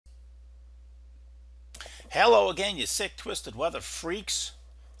Hello again, you sick, twisted weather freaks.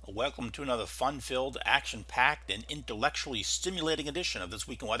 Welcome to another fun-filled, action-packed, and intellectually stimulating edition of This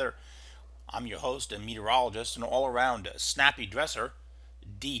Week in Weather. I'm your host and meteorologist and all-around snappy dresser,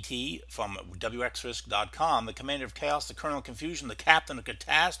 DT from WXRisk.com, the commander of chaos, the colonel of confusion, the captain of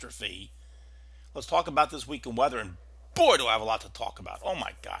catastrophe. Let's talk about this week in weather, and boy, do I have a lot to talk about. Oh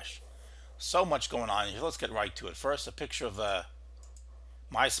my gosh, so much going on here. Let's get right to it. First, a picture of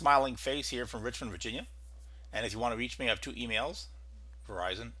my smiling face here from Richmond, Virginia. And if you want to reach me, I have two emails,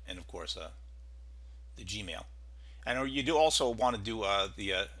 Verizon and of course the Gmail. And you do also want to do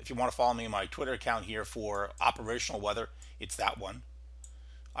if you want to follow me on my Twitter account here for operational weather, it's that one.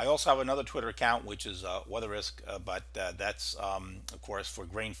 I also have another Twitter account which is Weather Risk, but that's of course for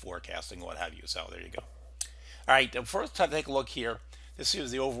grain forecasting and what have you. So there you go. All right, first take a look here. This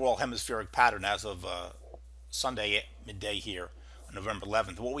is the overall hemispheric pattern as of Sunday midday here on November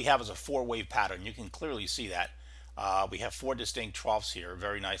 11th. What we have is a four-wave pattern. You can clearly see that. We have four distinct troughs here,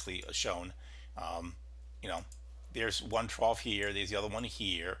 very nicely shown. You know, there's one trough here, there's the other one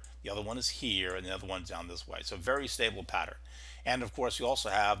here, the other one is here, and the other one's down this way. So very stable pattern. And of course, you also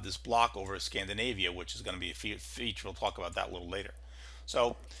have this block over Scandinavia, which is going to be a feature. We'll talk about that a little later.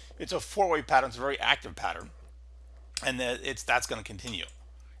 So it's a four-wave pattern. It's a very active pattern, and that's going to continue.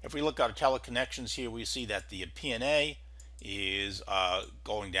 If we look at our teleconnections here, we see that the PNA is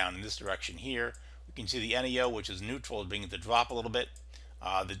going down in this direction here. We can see the NEO, which is neutral, is beginning to drop a little bit.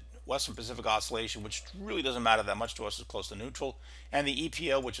 The Western Pacific Oscillation, which really doesn't matter that much to us, is close to neutral. And the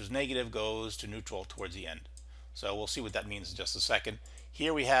EPO, which is negative, goes to neutral towards the end. So we'll see what that means in just a second.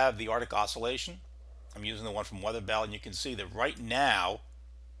 Here we have the Arctic Oscillation. I'm using the one from Weather Bell, and you can see that right now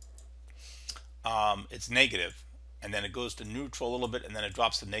it's negative, and then it goes to neutral a little bit, and then it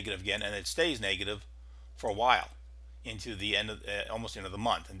drops to negative again, and it stays negative for a while into the end of almost the end of the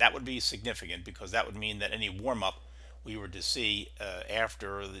month. And that would be significant because that would mean that any warm-up we were to see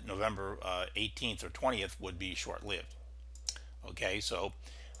after November 18th or 20th would be short-lived. Okay, so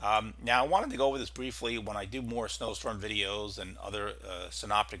now I wanted to go over this briefly. When I do more snowstorm videos and other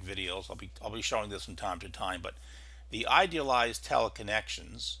synoptic videos, I'll be showing this from time to time. But the idealized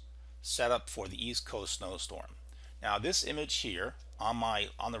teleconnections set up for the East Coast snowstorm. Now this image here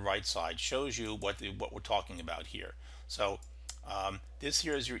on the right side shows you what we're talking about here. So this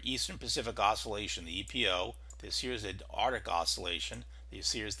here is your Eastern Pacific Oscillation, the EPO. This here is the Arctic Oscillation.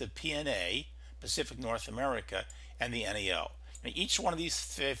 This here is the PNA, Pacific North America, and the NEO. Now, each one of these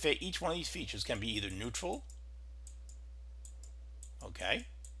features can be either neutral, okay,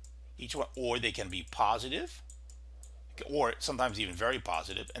 each one, or they can be positive, or sometimes even very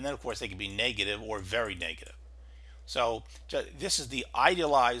positive, and then of course they can be negative or very negative. So this is the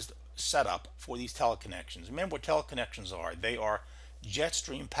idealized setup for these teleconnections. Remember what teleconnections are. They are jet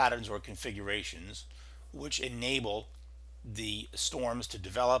stream patterns or configurations which enable the storms to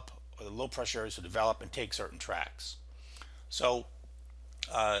develop, or the low pressure areas to develop and take certain tracks. So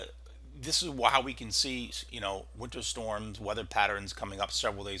this is how we can see, winter storms, weather patterns coming up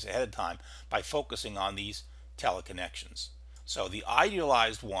several days ahead of time by focusing on these teleconnections. So the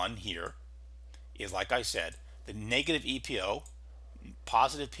idealized one here is, like I said, the negative EPO,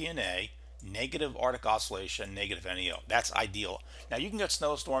 positive PNA, negative Arctic Oscillation, negative NEO. That's ideal. Now you can get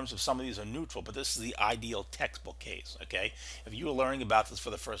snowstorms if some of these are neutral, but this is the ideal textbook case. Okay, if you were learning about this for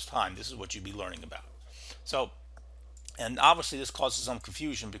the first time, this is what you'd be learning about. So, and obviously this causes some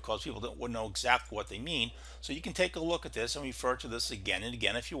confusion because people wouldn't know exactly what they mean. So you can take a look at this and refer to this again and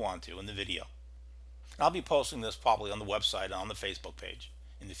again if you want to in the video. And I'll be posting this probably on the website and on the Facebook page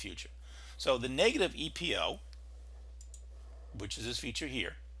in the future. So the negative EPO, which is this feature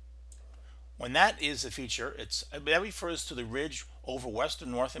here, when that is the feature, that refers to the ridge over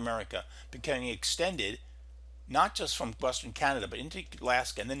Western North America becoming extended not just from Western Canada but into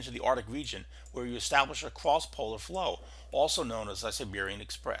Alaska and then into the Arctic region, where you establish a cross-polar flow, also known as the Siberian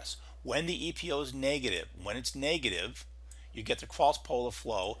Express. When the EPO is negative, you get the cross-polar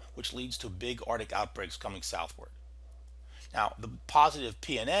flow, which leads to big Arctic outbreaks coming southward. Now, the positive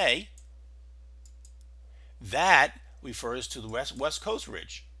PNA, that refers to the West Coast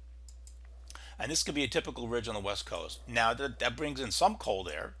ridge. And this could be a typical ridge on the West Coast. Now, that brings in some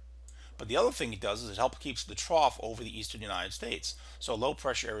cold air, but the other thing it does is it helps keeps the trough over the eastern United States. So low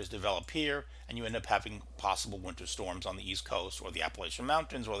pressure areas develop here, and you end up having possible winter storms on the East Coast or the Appalachian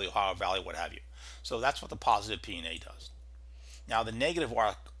Mountains or the Ohio Valley, what have you. So that's what the positive PNA does. Now, the negative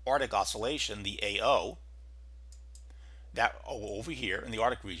Arctic Oscillation, the AO, that over here in the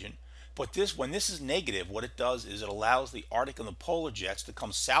Arctic region, but when this is negative, what it does is it allows the Arctic and the polar jets to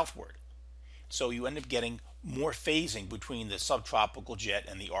come southward. So you end up getting more phasing between the subtropical jet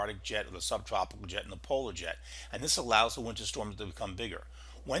and the Arctic jet, or the subtropical jet and the polar jet, and this allows the winter storms to become bigger.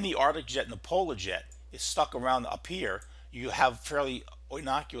 When the Arctic jet and the polar jet is stuck around up here, you have fairly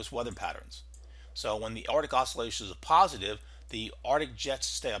innocuous weather patterns. So when the Arctic oscillation is positive, the Arctic jets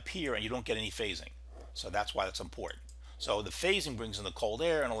stay up here and you don't get any phasing. So that's why that's important. So the phasing brings in the cold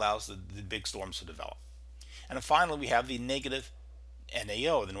air and allows the big storms to develop. And then finally, we have the negative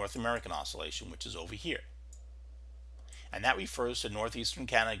NAO, the North American oscillation, which is over here. And that refers to northeastern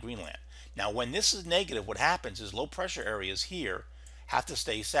Canada, Greenland. Now, when this is negative, what happens is low pressure areas here have to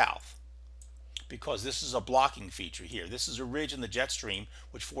stay south, because this is a blocking feature here. This is a ridge in the jet stream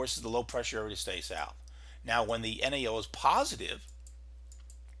which forces the low pressure area to stay south. Now, when the NAO is positive,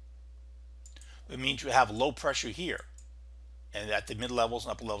 it means you have low pressure here and at the mid levels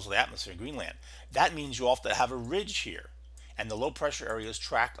and upper levels of the atmosphere in Greenland. That means you often have a ridge here, and the low pressure areas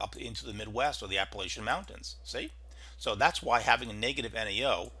track up into the Midwest or the Appalachian Mountains. See? So that's why having a negative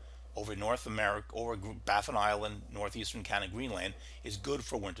NAO over North America, over Baffin Island, northeastern Canada, Greenland, is good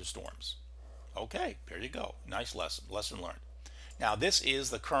for winter storms. Okay, there you go. Nice lesson learned. Now this is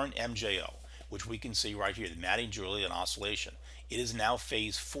the current MJO, which we can see right here, the Maddie-Julian oscillation. It is now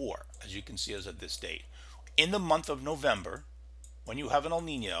phase 4, as you can see as of this date. In the month of November, when you have an El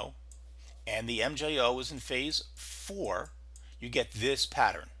Nino and the MJO is in phase 4, you get this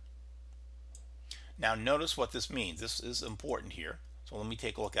pattern. Now notice what this means. This is important here. So let me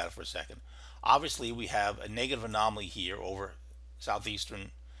take a look at it for a second. Obviously, we have a negative anomaly here over southeastern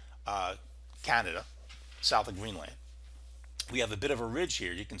Canada, south of Greenland. We have a bit of a ridge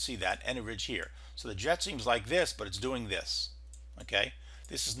here. You can see that, and a ridge here. So the jet seems like this, but it's doing this. Okay?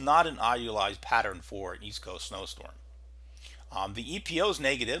 This is not an idealized pattern for an East Coast snowstorm. The EPO is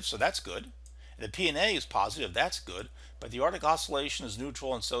negative, so that's good. The PNA is positive, that's good. But the Arctic oscillation is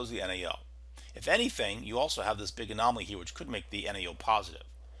neutral, and so is the NAO. If anything, you also have this big anomaly here, which could make the NAO positive.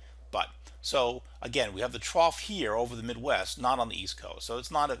 But, so, again, we have the trough here over the Midwest, not on the East Coast. So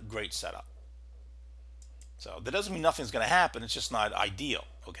it's not a great setup. So that doesn't mean nothing's going to happen. It's just not ideal,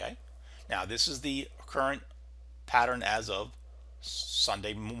 okay? Now, this is the current pattern as of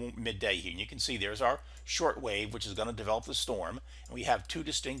Sunday midday here. And you can see there's our short wave, which is going to develop the storm. And we have two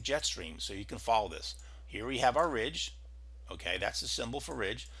distinct jet streams, so you can follow this. Here we have our ridge. Okay, that's the symbol for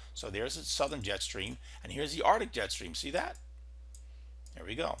ridge. So there's the southern jet stream, and here's the Arctic jet stream. See that? There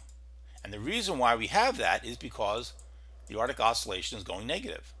we go. And the reason why we have that is because the Arctic oscillation is going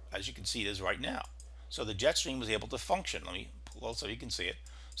negative, as you can see it is right now. So the jet stream was able to function. Let me pull so you can see it.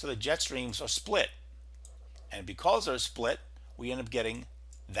 So the jet streams are split, and because they're split, we end up getting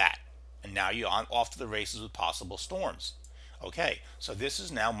that. And now you're off to the races with possible storms. Okay, so this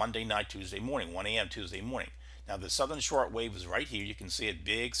is now Monday night, Tuesday morning, 1 a.m. Tuesday morning. Now the southern short wave is right here. You can see a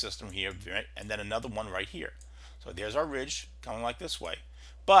big system here, and then another one right here. So there's our ridge coming like this way.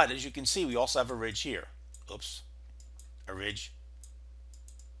 But as you can see, we also have a ridge here. Oops, a ridge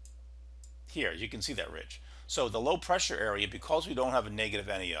here. You can see that ridge. So the low pressure area, because we don't have a negative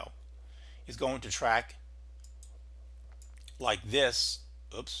NAO, is going to track like this.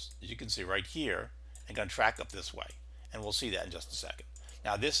 Oops, as you can see right here, and going to track up this way. And we'll see that in just a second.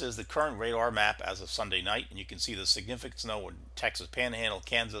 Now this is the current radar map as of Sunday night, and you can see the significant snow in Texas Panhandle,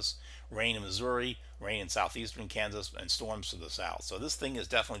 Kansas, rain in Missouri, rain in southeastern Kansas, and storms to the south. So this thing is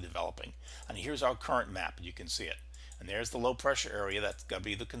definitely developing. And here's our current map, and you can see it. And there's the low pressure area. That's going to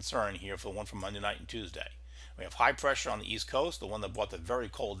be the concern here for the one from Monday night and Tuesday. We have high pressure on the East Coast, the one that brought the very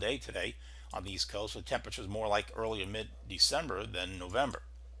cold day today on the East Coast, with temperatures more like early or mid-December than November.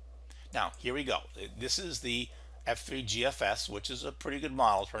 Now, here we go. This is the F3 GFS, which is a pretty good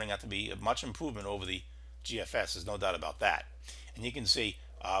model, turning out to be a much improvement over the GFS. There's no doubt about that. And you can see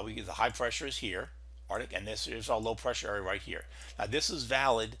we get the high pressure is here, Arctic, and this is our low pressure area right here. Now this is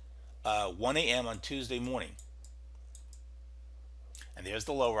valid 1 a.m. on Tuesday morning. And there's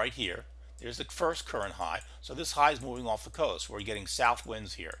the low right here. There's the first current high. So this high is moving off the coast. We're getting south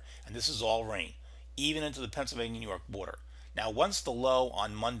winds here. And this is all rain, even into the Pennsylvania-New York border. Now once the low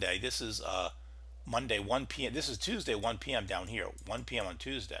on Monday, this is Monday 1 p.m. This is Tuesday 1 p.m. down here, 1 p.m. on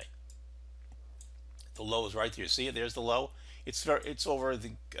Tuesday. The low is right there. See it? There's the low. It's over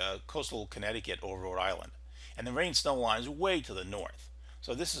the coastal Connecticut over Rhode Island. And the rain snow line is way to the north.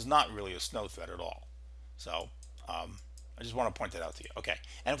 So this is not really a snow threat at all. So I just want to point that out to you. Okay.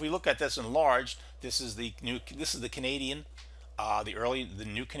 And if we look at this enlarged, this is the Canadian. The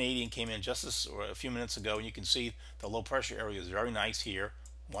new Canadian came in just a few minutes ago, and you can see the low pressure area is very nice here.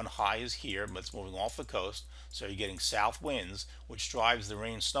 One high is here, but it's moving off the coast, so you're getting south winds, which drives the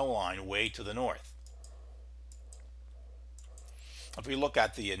rain snow line way to the north. If we look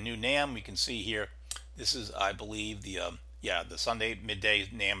at the new NAM, we can see here This is, I believe, the Sunday midday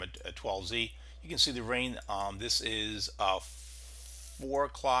NAM at 12Z. You can see the rain. This is 4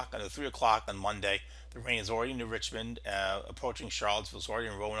 o'clock and 3 o'clock on Monday. The rain is already into Richmond, approaching Charlottesville. It's already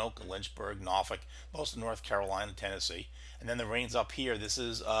in Roanoke, Lynchburg, Norfolk, most of North Carolina, Tennessee, and then the rain's up here. This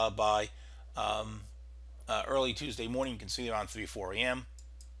is by early Tuesday morning. You can see around 3 4 a.m.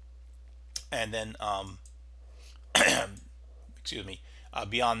 And then excuse me.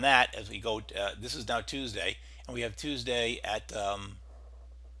 Beyond that, as we go, this is now Tuesday, and we have Tuesday at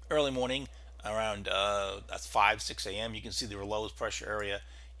early morning around that's 5 6 a.m. You can see the lowest pressure area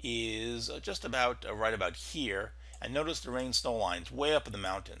is just about right about here, and notice the rain snow lines way up in the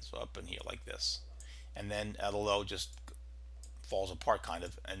mountains, up in here like this, and then the low just falls apart kind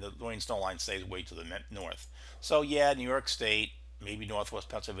of, and the rain snow line stays way to the north. So yeah, New York State, maybe northwest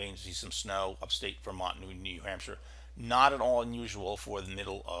Pennsylvania, see some snow, upstate Vermont, New Hampshire. Not at all unusual for the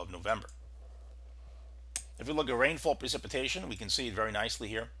middle of November. If we look at rainfall precipitation, we can see it very nicely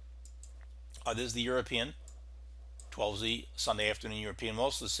here. This is the European 12Z Sunday afternoon European.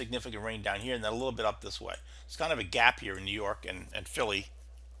 Most of the significant rain down here, and then a little bit up this way. It's kind of a gap here in New York and Philly,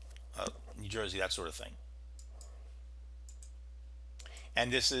 New Jersey, that sort of thing. And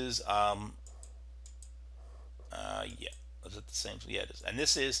this is yeah, is it the same? Yeah, it is. And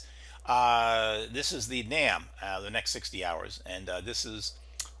this is the NAM, the next 60 hours, and this is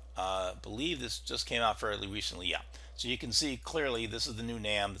I believe this just came out fairly recently. Yeah, so you can see clearly this is the new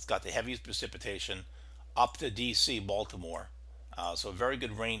NAM. It's got the heaviest precipitation up to DC, Baltimore. So very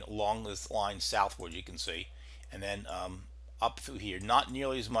good rain along this line southward, you can see, and then up through here. Not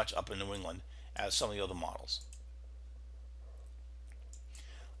nearly as much up in New England as some of the other models.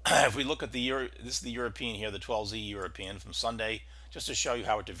 If we look at this is the European here, the 12Z European from Sunday, just to show you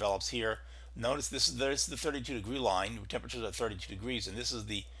how it develops here. Notice this is the 32-degree line. Temperatures are 32 degrees, and that's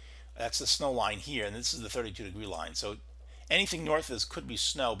the snow line here, and this is the 32-degree line. So anything north of this could be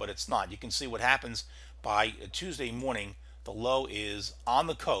snow, but it's not. You can see what happens by Tuesday morning. The low is on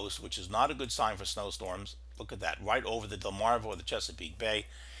the coast, which is not a good sign for snowstorms. Look at that, right over the Delmarva or the Chesapeake Bay,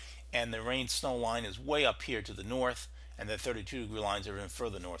 and the rain snow line is way up here to the north, and the 32-degree lines are even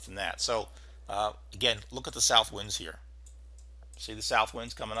further north than that. So again, look at the south winds here. See the south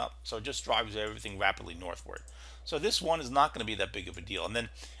winds coming up? So it just drives everything rapidly northward. So this one is not going to be that big of a deal. And then,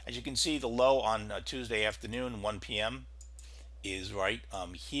 as you can see, the low on Tuesday afternoon, 1 p.m., is right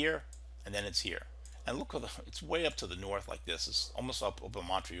here, and then it's here. And look, it's way up to the north like this. It's almost up over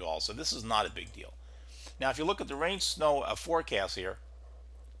Montreal. So this is not a big deal. Now, if you look at the rain snow forecast here,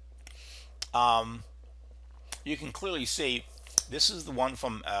 you can clearly see this is the one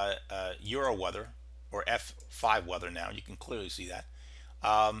from Euro weather, or F5 weather now. You can clearly see that.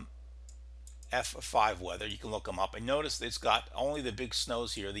 F5 weather, you can look them up. And notice it's got only the big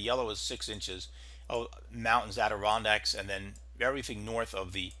snows here. The yellow is 6 inches. Oh, mountains, Adirondacks, and then everything north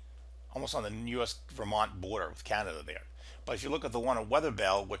of almost on the U.S. Vermont border with Canada there. But if you look at the one at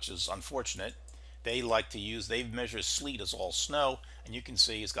Weatherbell, which is unfortunate, they measure sleet as all snow, and you can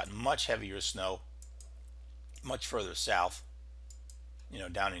see it's got much heavier snow much further south,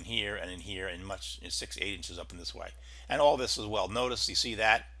 down in here, and much 6 8 inches up in this way, and all this as well. Notice you see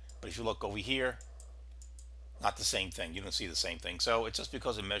that, but if you look over here, not the same thing. You don't see the same thing. So it's just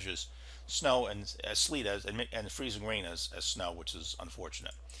because it measures snow and sleet and freezing rain as snow, which is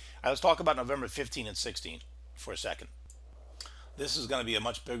unfortunate. All right, let's talk about November 15 and 16 for a second. This is going to be a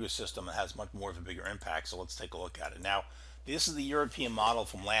much bigger system and has much more of a bigger impact. So let's take a look at it. Now, this is the European model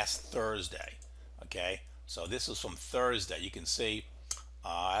from last Thursday. Okay, so this is from Thursday. You can see,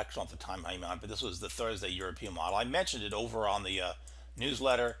 I actually don't have the time on, but this was the Thursday European model. I mentioned it over on the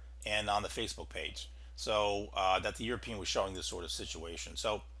newsletter and on the Facebook page. So that the European was showing this sort of situation.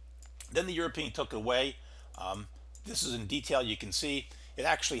 So then the European took it away. This is in detail. You can see it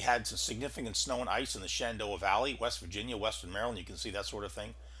actually had some significant snow and ice in the Shenandoah Valley, West Virginia, Western Maryland. You can see that sort of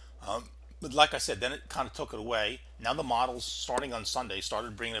thing. But like I said, then it kind of took it away. Now the models, starting on Sunday,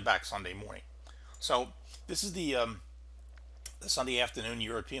 started bringing it back Sunday morning. So this is the Sunday afternoon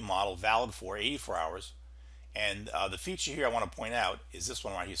European model, valid for 84 hours. And the feature here I want to point out is this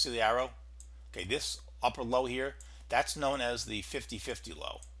one right here. See the arrow? Okay, this upper low here, that's known as the 50-50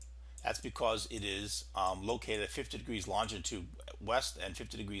 low. That's because it is located at 50 degrees longitude west and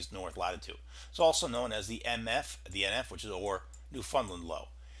 50 degrees north latitude. It's also known as the MF, the NF, which is or Newfoundland low.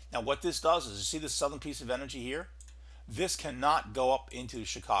 Now what this does is, you see this southern piece of energy here? This cannot go up into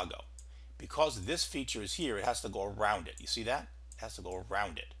Chicago. Because this feature is here, it has to go around it. You see that? It has to go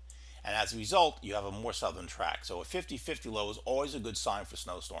around it. And as a result, you have a more southern track. So a 50-50 low is always a good sign for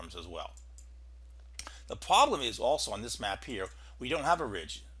snowstorms as well. The problem is also on this map here, we don't have a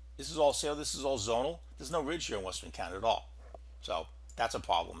ridge. This is all sail. This is all zonal. There's no ridge here in Western Canada at all. So that's a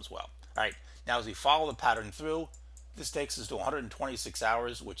problem as well. All right. Now, as we follow the pattern through, this takes us to 126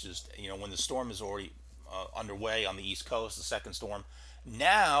 hours, which is, when the storm is already underway on the East Coast, the second storm.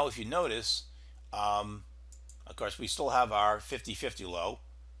 Now, if you notice, of course, we still have our 50-50 low,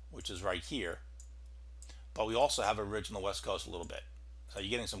 which is right here, but we also have a ridge on the West Coast a little bit. So you're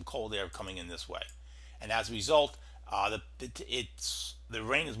getting some cold air coming in this way. And as a result, the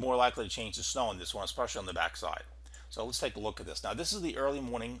rain is more likely to change to snow in this one, especially on the backside. So let's take a look at this. Now, this is the early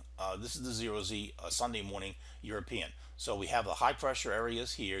morning. This is the 0Z Sunday morning European. So we have the high pressure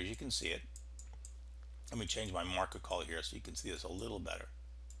areas here, as you can see it. Let me change my marker color here so you can see this a little better.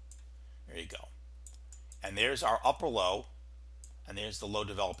 There you go. And there's our upper low, and there's the low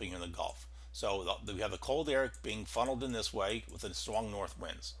developing in the Gulf. So we have the cold air being funneled in this way with the strong north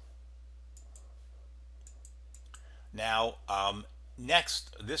winds. Now,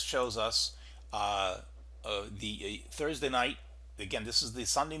 next, this shows us the Thursday night. Again, this is the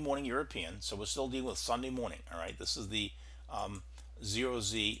Sunday morning European, so we're still dealing with Sunday morning. All right, this is the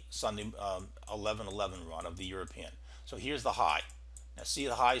 0Z Sunday 11-11 run of the European. So here's the high. Now see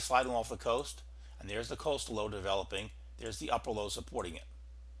the high sliding off the coast, and there's the coastal low developing. There's the upper low supporting it.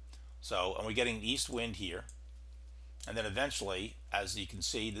 So, and we're getting east wind here. And then eventually, as you can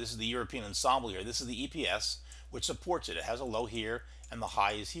see, this is the European ensemble here. This is the EPS, which supports it. It has a low here, and the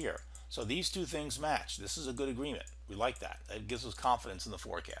high is here. So these two things match. This is a good agreement. We like that. It gives us confidence in the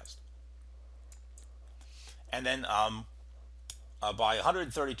forecast. And then by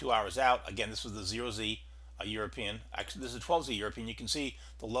 132 hours out, again, this was the 0Z European. Actually, this is a 12Z European. You can see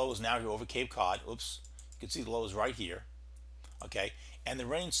the low is now here over Cape Cod. Oops. You can see the low is right here. Okay. And the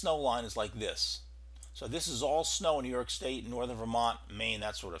rain snow line is like this. So this is all snow in New York State, northern Vermont, Maine,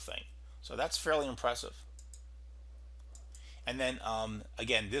 that sort of thing. So that's fairly impressive. And then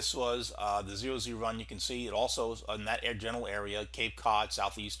again, this was the 0Z run. You can see it also is in that general area, Cape Cod,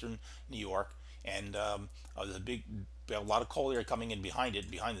 southeastern New York, and there's a lot of cold air coming in behind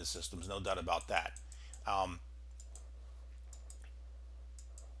it, behind the systems, no doubt about that. And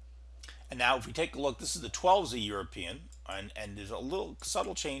now, if we take a look, this is the 12Z European, and there's a little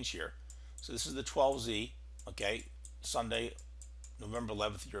subtle change here. So this is the 12Z, okay, Sunday, November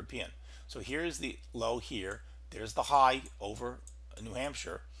 11th European. So here's the low here. There's the high over New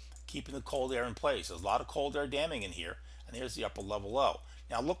Hampshire, keeping the cold air in place. There's a lot of cold air damming in here, and here's the upper level low.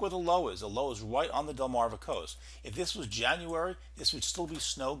 Now look where the low is. The low is right on the Delmarva coast. If this was January, this would still be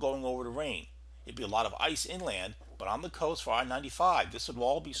snow going over the rain. It'd be a lot of ice inland, but on the coast for I-95, this would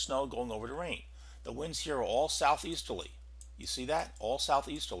all be snow going over the rain. The winds here are all southeasterly. You see that? All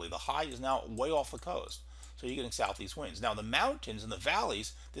southeasterly. The high is now way off the coast. So you're getting southeast winds. Now the mountains and the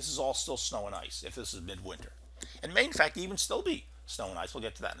valleys, this is all still snow and ice if this is midwinter. And may in fact even still be snow and ice. We'll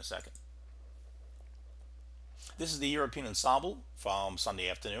get to that in a second. This is the European ensemble from Sunday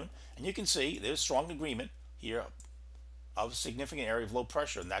afternoon. And you can see there's strong agreement here of a significant area of low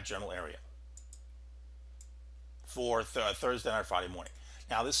pressure in that general area for Thursday night or Friday morning.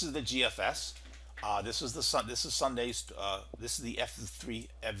 Now this is the GFS. This is Sunday's. This is the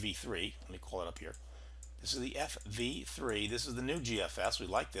FV3. Let me call it up here. This is the FV3. This is the new GFS. We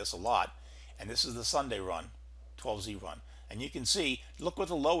like this a lot. And this is the Sunday run, 12Z run. And you can see, look what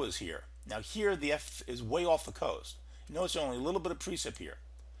the low is here. Now here the F is way off the coast. You notice only a little bit of precip here.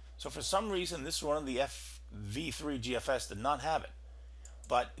 So for some reason this run of the FV3 GFS did not have it.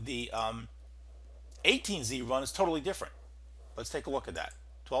 But the 18Z run is totally different. Let's take a look at that.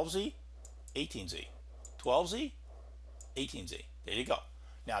 12Z, 18Z. 12Z, 18Z. There you go.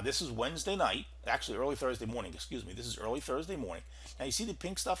 Now this is Wednesday night, actually early Thursday morning, excuse me. This is early Thursday morning. Now you see the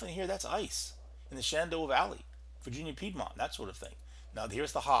pink stuff in here? That's ice in the Shenandoah Valley, Virginia Piedmont, that sort of thing. Now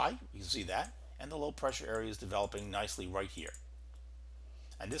here's the high, you can see that, and the low pressure area is developing nicely right here.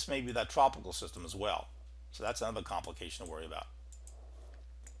 And this may be that tropical system as well. So that's another complication to worry about.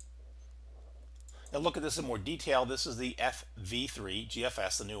 Now look at this in more detail. This is the FV3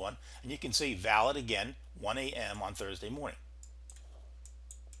 GFS, the new one. And you can see valid again, 1 a.m. on Thursday morning.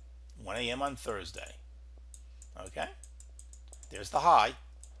 1 a.m. on Thursday. Okay? There's the high,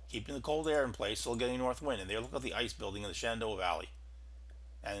 keeping the cold air in place, still getting north wind. And there, look at the ice building in the Shenandoah Valley.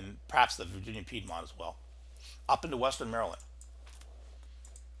 And perhaps the Virginia Piedmont as well. Up into western Maryland.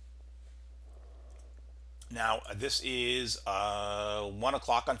 Now, this is 1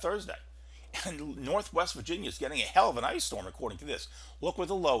 o'clock on Thursday. And northwest Virginia is getting a hell of an ice storm according to this. Look where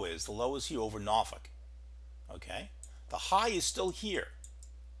the low is. The low is here over Norfolk. Okay? The high is still here.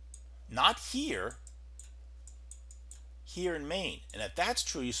 Not here. Here in Maine. And if that's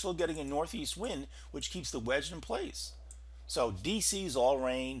true, you're still getting a northeast wind, which keeps the wedge in place. So DC's all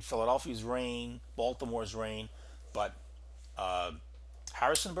rain, Philadelphia's rain, Baltimore's rain, but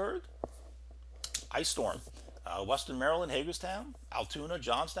Harrisonburg, ice storm. Western Maryland, Hagerstown, Altoona,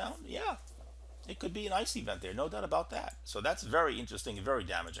 Johnstown, yeah, it could be an ice event there, no doubt about that. So that's very interesting and very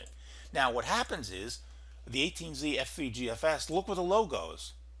damaging. Now, what happens is the 18Z F3GFS, look where the low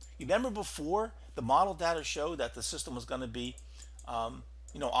goes. You remember before the model data showed that the system was going to be, on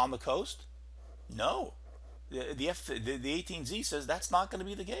the coast? No. The 18Z says that's not going to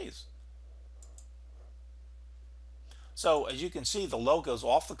be the case. So as you can see, the low goes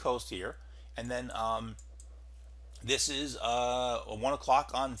off the coast here, and then this is 1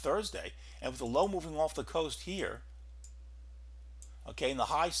 o'clock on Thursday, and with the low moving off the coast here, okay, and the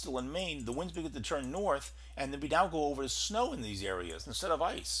high still in Maine, the winds begin to turn north, and then we now go over to snow in these areas instead of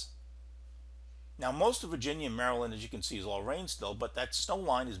ice. Now, most of Virginia and Maryland, as you can see, is all rain still, but that snow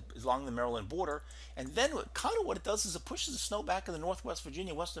line is along the Maryland border, and then kind of what it does is it pushes the snow back in the northwest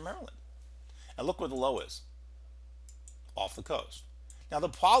Virginia, western Maryland. And look where the low is, off the coast. Now, the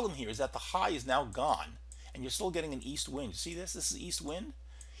problem here is that the high is now gone, and you're still getting an east wind. You see this? This is east wind.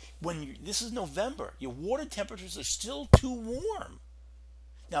 This is November, your water temperatures are still too warm.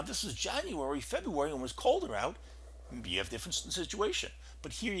 Now, if this was January, February, and it was colder out, you have a different situation.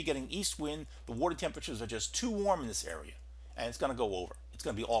 But here you're getting east wind, the water temperatures are just too warm in this area, and it's going to go over. It's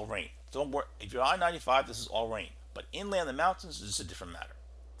going to be all rain. Don't worry, if you're on 95, this is all rain. But inland the mountains, this is a different matter.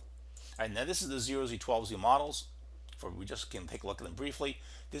 All right, now this is the 0Z, 12Z models. We just can take a look at them briefly.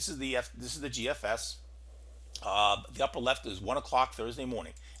 This is the GFS. The upper left is 1 o'clock Thursday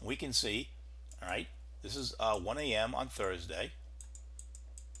morning, and we can see, all right, this is 1 a.m. on Thursday.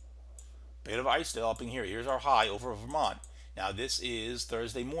 Bit of ice developing here. Here's our high over Vermont. Now this is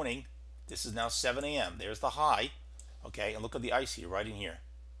Thursday morning. This is now 7 a.m. There's the high. Okay, and look at the ice here, right in here.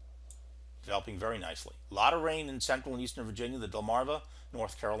 Developing very nicely. A lot of rain in central and eastern Virginia, the Delmarva,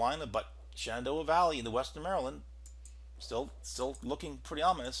 North Carolina, but Shenandoah Valley in the western Maryland, still looking pretty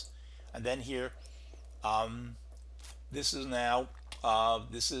ominous. And then here, this is now,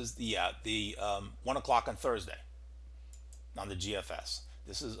 this is the 1 o'clock on Thursday on the GFS.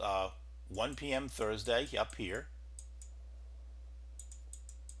 This is 1 p.m. Thursday up here.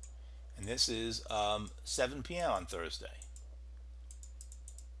 And this is 7 p.m. on Thursday.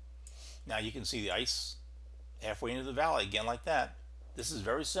 Now you can see the ice halfway into the valley, again like that. This is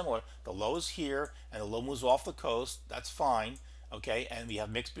very similar. The low is here, and the low moves off the coast. That's fine, okay? And we have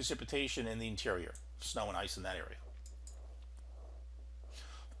mixed precipitation in the interior, snow and ice in that area.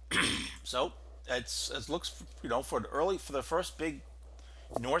 So it looks, for the first big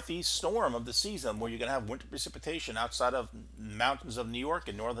northeast storm of the season, where you're going to have winter precipitation outside of mountains of New York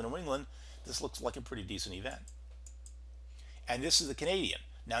and northern New England. This looks like a pretty decent event. And this is the Canadian.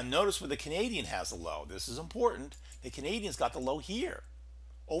 Now notice where the Canadian has the low. This is important. The Canadian's got the low here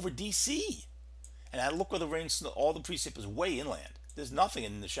over DC. And I look where the rain, all the precip is way inland. There's nothing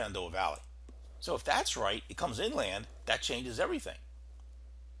in the Shenandoah Valley. So if that's right, it comes inland, that changes everything.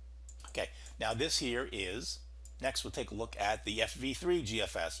 Okay, now this here is, next we'll take a look at the FV3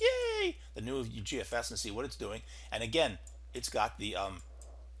 GFS. Yay! The new GFS, and see what it's doing. And again, it's got the,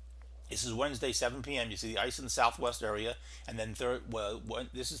 this is Wednesday, 7 p.m. You see the ice in the southwest area. And then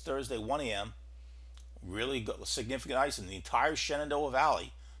this is Thursday, 1 a.m. Really significant ice in the entire Shenandoah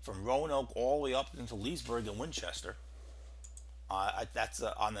Valley, from Roanoke all the way up into Leesburg and Winchester. That's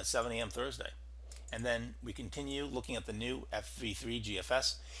on the 7 a.m. Thursday. And then we continue looking at the new FV3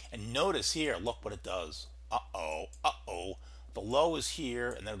 GFS. And notice here, look what it does. Uh-oh. The low is here,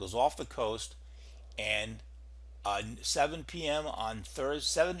 and then it goes off the coast. And 7 p.m. on Thursday,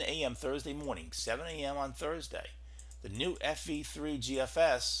 7 a.m. Thursday morning, 7 a.m. on Thursday, the new FV3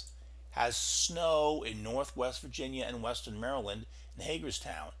 GFS has snow in northwest Virginia and western Maryland, in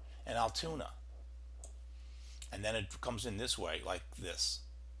Hagerstown and Altoona. And then it comes in this way, like this.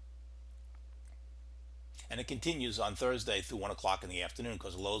 And it continues on Thursday through 1 o'clock in the afternoon,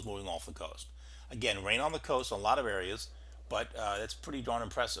 because the low is moving off the coast. Again, rain on the coast in a lot of areas, but that's pretty darn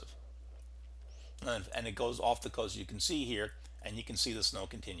impressive. And it goes off the coast, you can see here, and you can see the snow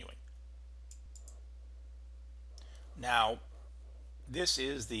continuing. Now, this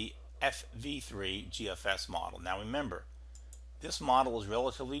is the FV3 GFS model. Now remember, this model is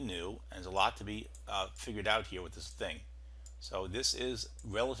relatively new, and there's a lot to be figured out here with this thing. So this is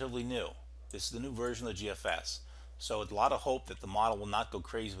relatively new. This is the new version of the GFS. So it's a lot of hope that the model will not go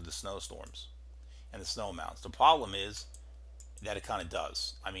crazy with the snowstorms and the snow amounts. The problem is that it kind of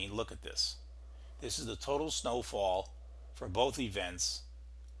does. I mean, look at this. This is the total snowfall for both events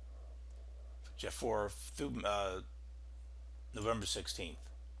for November 16th.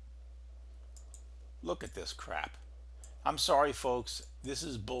 Look at this crap. I'm sorry, folks, this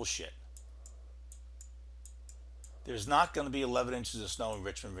is bullshit. There's not going to be 11 inches of snow in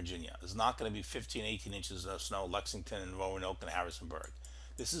Richmond, Virginia. There's not going to be 15, 18 inches of snow in Lexington and Roanoke and Harrisonburg.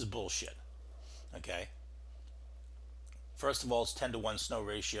 This is bullshit. Okay? First of all, it's 10 to 1 snow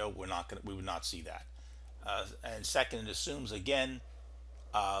ratio. We would not see that. And second, it assumes again,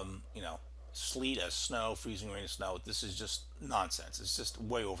 you know, sleet as snow, freezing rain as snow. This is just nonsense. It's just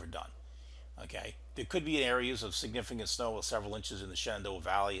way overdone. Okay, there could be areas of significant snow with several inches in the Shenandoah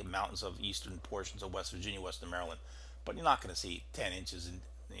Valley and mountains of eastern portions of West Virginia, western Maryland, but you're not going to see 10 inches in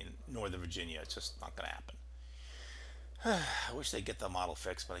northern Virginia. It's just not going to happen. I wish they'd get the model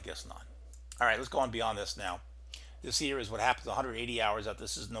fixed, but I guess not. All right, let's go on beyond this now. This here is what happens 180 hours out.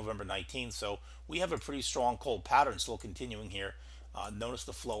 This is November 19th, so we have a pretty strong cold pattern still continuing here. Notice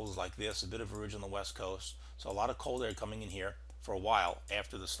the flows like this, a bit of a ridge on the west coast. So a lot of cold air coming in here for a while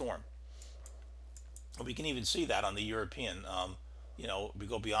after the storm. We can even see that on the European. You know, we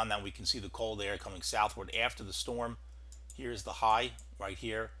go beyond that, we can see the cold air coming southward after the storm. Here's the high right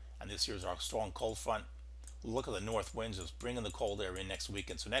here, and this here's our strong cold front. Look at the north winds, just bringing the cold air in next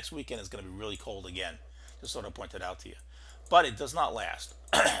weekend. So next weekend is going to be really cold again. Just sort of point that out to you. But it does not last.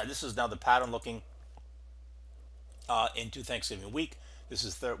 This is now the pattern looking into Thanksgiving week. This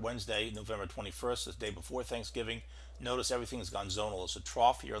is Wednesday, November 21st, the day before Thanksgiving. Notice everything has gone zonal. It's a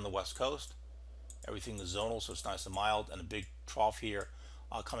trough here on the west coast. Everything is zonal, so it's nice and mild, and a big trough here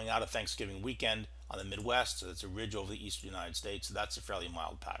coming out of Thanksgiving weekend on the Midwest. So it's a ridge over the eastern United States. So that's a fairly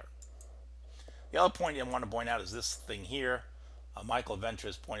mild pattern. The other point I want to point out is this thing here. Michael Venture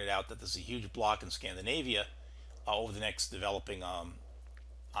has pointed out that there's a huge block in Scandinavia over the next developing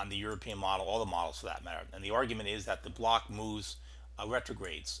on the European model, all the models for that matter. And the argument is that the block moves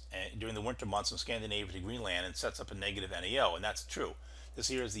retrogrades during the winter months in Scandinavia to Greenland and sets up a negative NAO, and that's true. This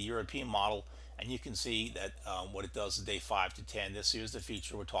here is the European model, and you can see that what it does is day 5 to 10. This here's the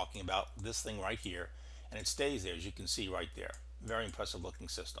feature we're talking about, this thing right here, and it stays there, as you can see right there. Very impressive looking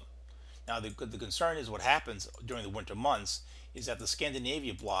system. Now the concern is what happens during the winter months is that the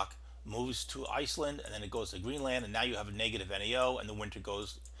Scandinavia block moves to Iceland and then it goes to Greenland, and now you have a negative NAO and the winter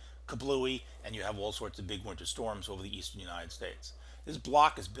goes kablooey and you have all sorts of big winter storms over the eastern United States. This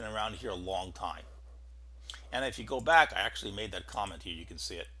block has been around here a long time. And if you go back, I actually made that comment here. You can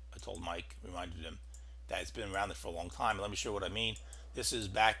see it. I told Mike, reminded him that it's been around there for a long time. And let me show you what I mean. This is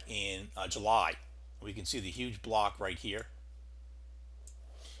back in July. We can see the huge block right here.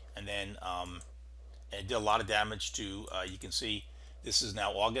 And then it did a lot of damage to, you can see this is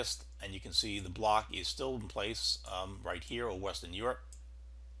now August, and you can see the block is still in place right here over Western Europe.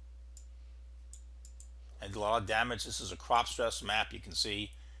 And a lot of damage. This is a crop stress map. You can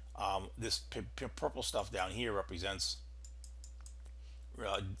see this purple stuff down here represents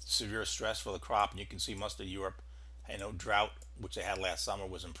severe stress for the crop, and you can see most of Europe, you know, drought, which they had last summer,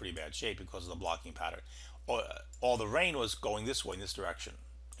 was in pretty bad shape because of the blocking pattern. All the rain was going this way, in this direction,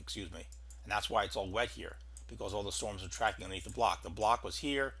 excuse me, and that's why it's all wet here, because all the storms are tracking underneath the block. The block was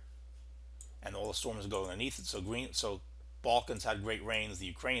here, and all the storms are going underneath it. So Balkans had great rains, the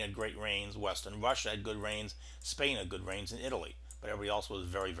Ukraine had great rains, Western Russia had good rains, Spain had good rains, and Italy, but everybody else was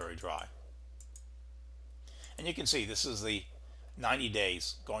very, very dry. And you can see this is the 90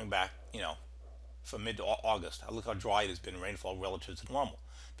 days going back, you know, from mid to August. Look how dry it has been, rainfall relative to normal.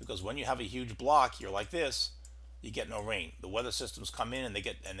 Because when you have a huge block here like this, you get no rain. The weather systems come in and they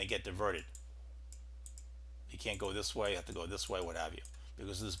get diverted. You can't go this way, you have to go this way, what have you,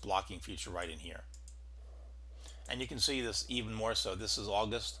 because of this blocking feature right in here. And you can see this even more so. This is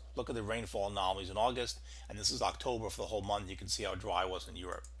August. Look at the rainfall anomalies in August, and this is October for the whole month. You can see how dry it was in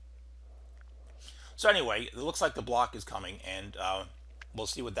Europe. So anyway, it looks like the block is coming, and we'll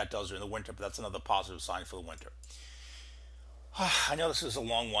see what that does during the winter, but that's another positive sign for the winter. I know this is a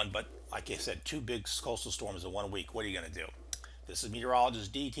long one, but like I said, 2 big coastal storms in 1 week. What are you going to do? This is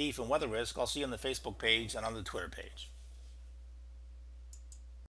meteorologist DT from Weather Risk. I'll see you on the Facebook page and on the Twitter page.